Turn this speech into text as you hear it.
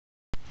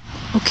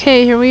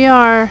Okay, here we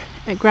are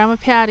at Grandma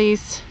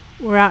Patty's.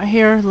 We're out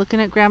here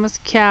looking at Grandma's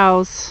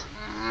cows.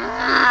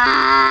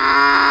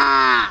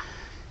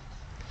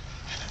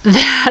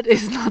 That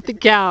is not the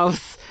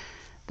cows.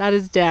 That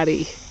is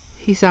Daddy.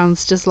 He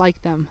sounds just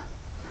like them.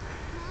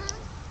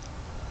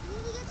 We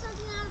need to get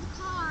something out of the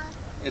car.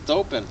 It's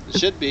open. It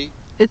should be.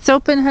 It's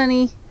open,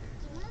 honey. Did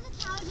one of the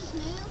cows just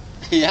move?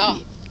 Yeah.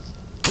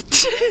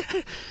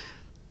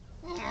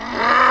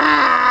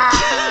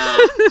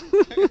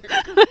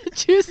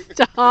 Would you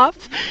stop?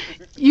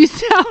 You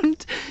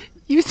sound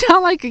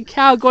like a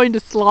cow going to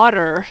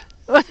slaughter.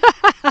 Oh,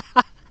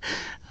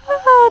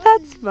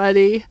 that's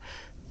funny.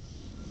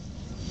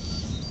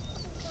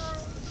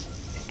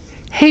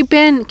 Hey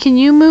Ben, can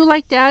you moo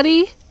like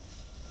Daddy? Oink,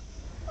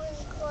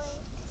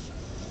 oink.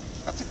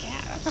 That's a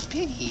cat. That's a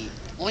piggy.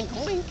 Oink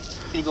oink.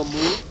 Can you go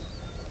move?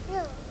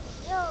 No,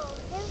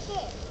 there's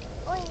it.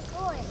 Oink,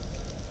 oink.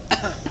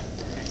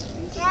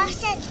 Cow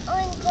said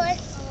oink, oink.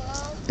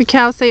 Hello? The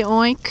cows say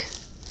oink.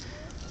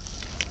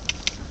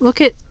 Look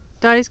at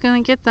Daddy's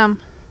gonna get them.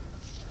 Come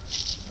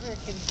here,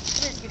 kitty.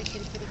 Come here, kitty,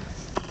 kitty, kitty.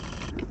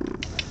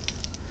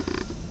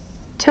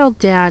 Tell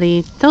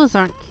Daddy, those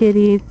aren't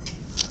kitties.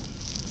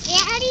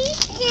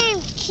 Daddy's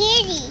name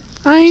Kitty.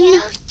 I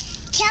know.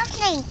 Cow's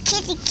name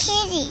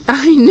Kitty.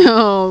 I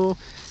know.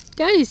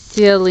 Daddy's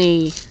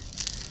silly.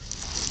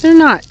 They're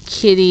not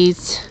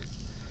kitties.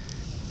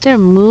 They're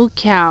moo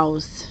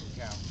cows.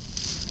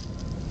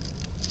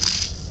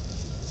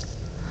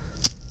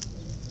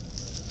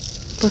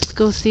 Let's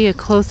go see a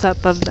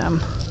close-up of them.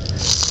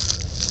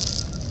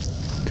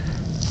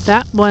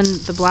 That one,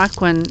 the black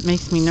one,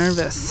 makes me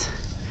nervous.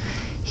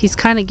 He's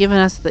kind of giving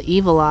us the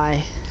evil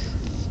eye.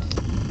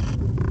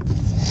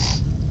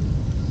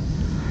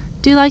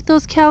 Do you like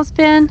those cows,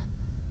 Ben?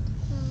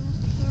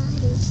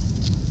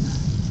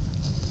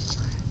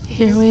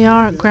 Here we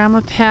are at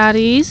Grandma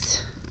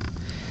Patty's.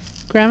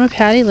 Grandma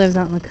Patty lives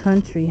out in the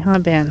country, huh,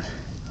 Ben?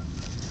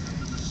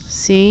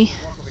 See?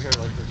 Walk over here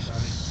like this,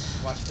 Sonny.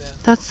 Watch Ben.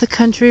 That's the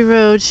country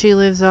road she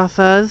lives off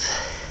of.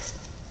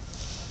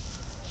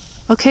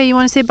 Okay, you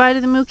want to say bye to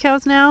the moo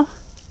cows now?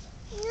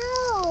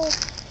 No,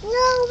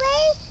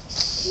 wait.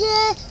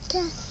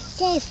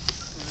 Say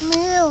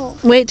moo.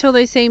 Wait till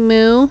they say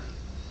moo.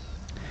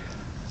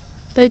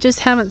 They just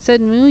haven't said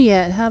moo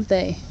yet, have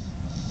they?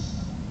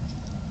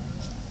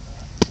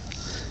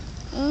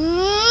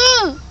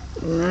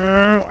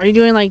 Are you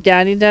doing like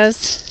Daddy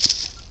does?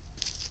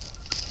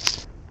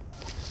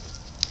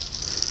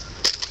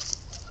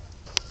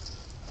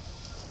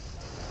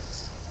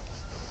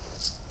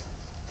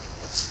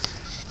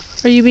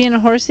 Are you being a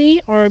horsey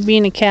or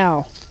being a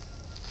cow?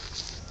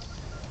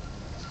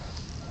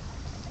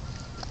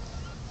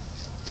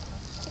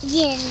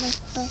 Yeah,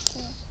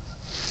 pussy.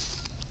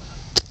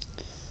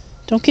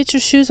 Don't get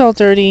your shoes all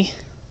dirty.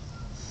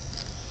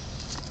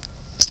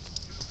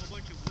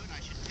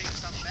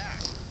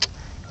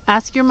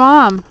 Ask your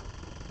mom.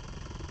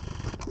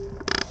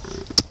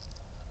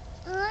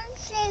 I want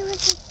to say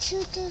with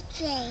the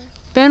train.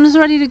 Ben's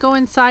ready to go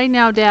inside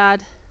now,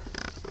 Dad.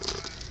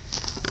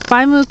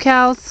 Bye, moo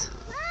cows.